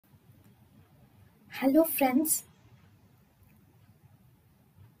Hello friends,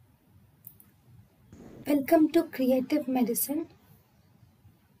 welcome to Creative Medicine.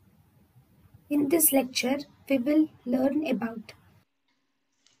 In this lecture, we will learn about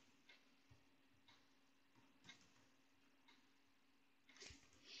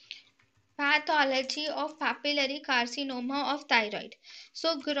Pathology of papillary carcinoma of thyroid.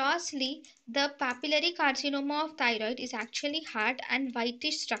 So grossly, the papillary carcinoma of thyroid is actually hard and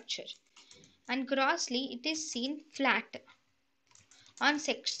whitish structure, and grossly it is seen flat. On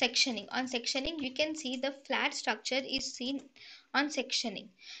sectioning you can see the flat structure is seen on sectioning,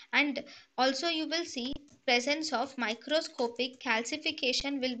 and also you will see presence of microscopic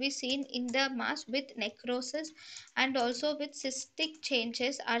calcification will be seen in the mass with necrosis, and also with cystic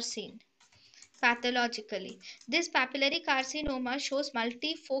changes are seen pathologically. This papillary carcinoma shows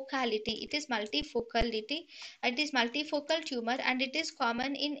multifocality. It is multifocal tumor, and it is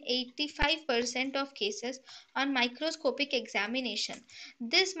common in 85% of cases on microscopic examination.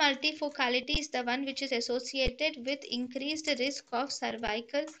 This multifocality is the one which is associated with increased risk of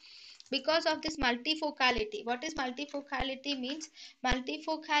cervical because of this multifocality. What is multifocality means?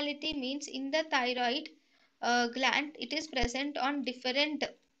 Multifocality means in the thyroid gland it is present on different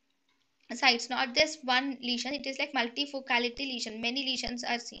sites, not just one lesion. It is like multifocality lesion, many lesions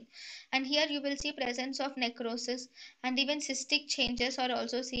are seen, and here you will see presence of necrosis, and even cystic changes are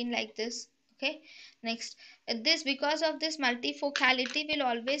also seen like this. Okay, next, this because of this multifocality will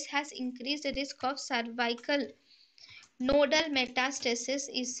always has increased risk of cervical nodal metastasis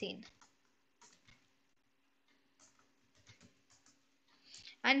is seen,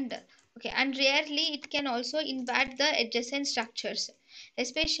 and okay, and rarely it can also invade the adjacent structures,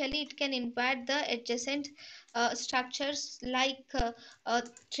 especially it can invade the adjacent structures like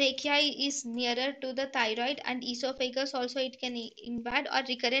trachea is nearer to the thyroid, and esophagus also it can invade, or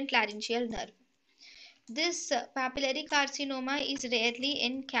recurrent laryngeal nerve. This papillary carcinoma is rarely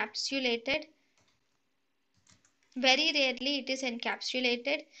encapsulated, very rarely it is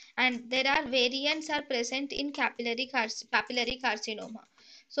encapsulated, and there are variants are present in papillary carcinoma.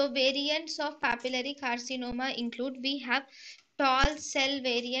 So variants of papillary carcinoma include, we have tall cell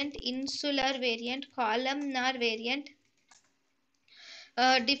variant, insular variant, columnar variant,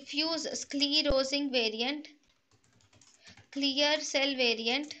 diffuse sclerosing variant, clear cell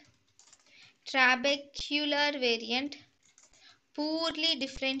variant, trabecular variant, poorly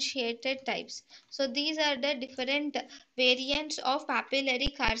differentiated types. So these are the different variants of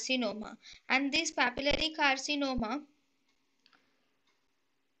papillary carcinoma, and this papillary carcinoma,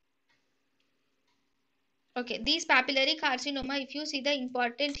 okay, these papillary carcinoma, if you see the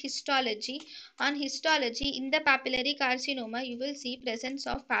important histology, on histology in the papillary carcinoma you will see presence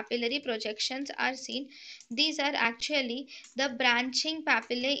of papillary projections are seen. These are actually the branching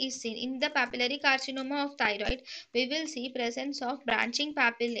papillae is seen in the papillary carcinoma of thyroid. We will see presence of branching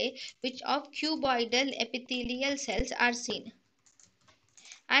papillae which of cuboidal epithelial cells are seen,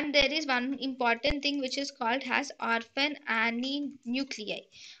 and there is one important thing which is called as orphan ani nuclei.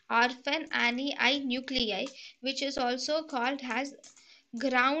 Orphan ani nuclei, which is also called as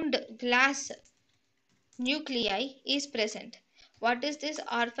ground glass nuclei, is present. What is this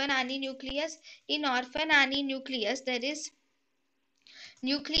orphan ani nucleus? In orphan ani nucleus there is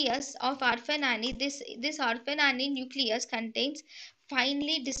nucleus of orphan ani. This orphan ani nucleus contains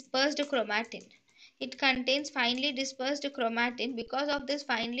finely dispersed chromatin. It contains finely dispersed chromatin. Because of this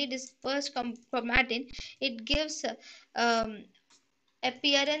finely dispersed chromatin, it gives um,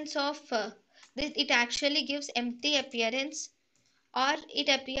 appearance of it actually gives empty appearance, or it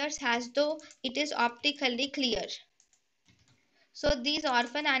appears as though it is optically clear. So these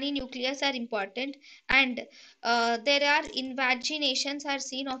orphan ani nucleus are important, and there are invaginations are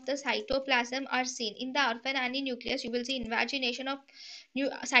seen of the cytoplasm are seen in the orphan ani nucleus. You will see invagination of new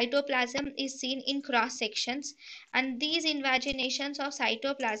cytoplasm is seen in cross sections, and these invaginations of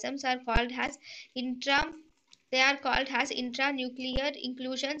cytoplasms are called as intra. They are called as intranuclear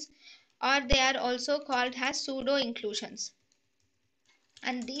inclusions, or they are also called as pseudo inclusions,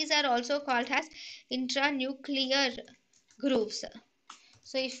 and these are also called as intranuclear grooves.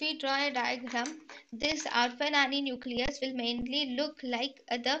 So if we draw a diagram, this orphan ani nucleus will mainly look like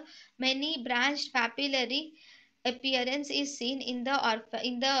the many branched papillary appearance is seen in the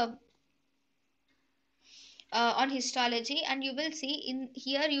on histology, and you will see in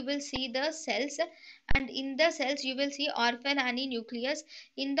here you will see the cells, and in the cells you will see orphan ani nucleus.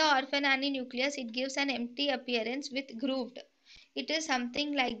 In the orphan ani nucleus it gives an empty appearance with grooved. It is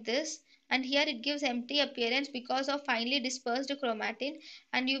something like this, and here it gives empty appearance because of finely dispersed chromatin,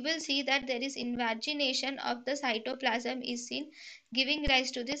 and you will see that there is invagination of the cytoplasm is seen, giving rise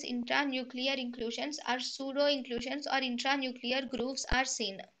to this intranuclear inclusions or pseudo inclusions or intranuclear grooves are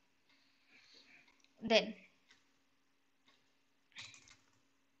seen. Then,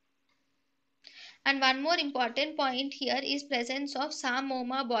 and one more important point here is presence of some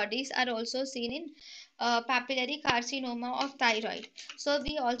moma bodies are also seen in papillary carcinoma of thyroid. So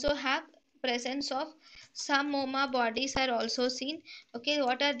we also have presence of some moma bodies are also seen. Okay,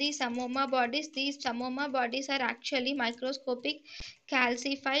 what are these samoma bodies? These samoma bodies are actually microscopic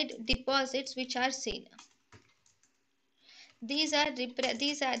calcified deposits which are seen. These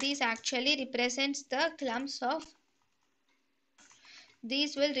actually represents the clumps of,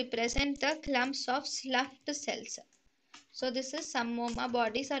 these will represent the clumps of sloughed cells. So this is some moma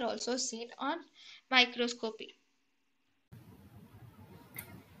bodies are also seen on microscopy.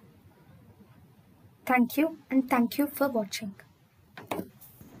 Thank you and thank you for watching.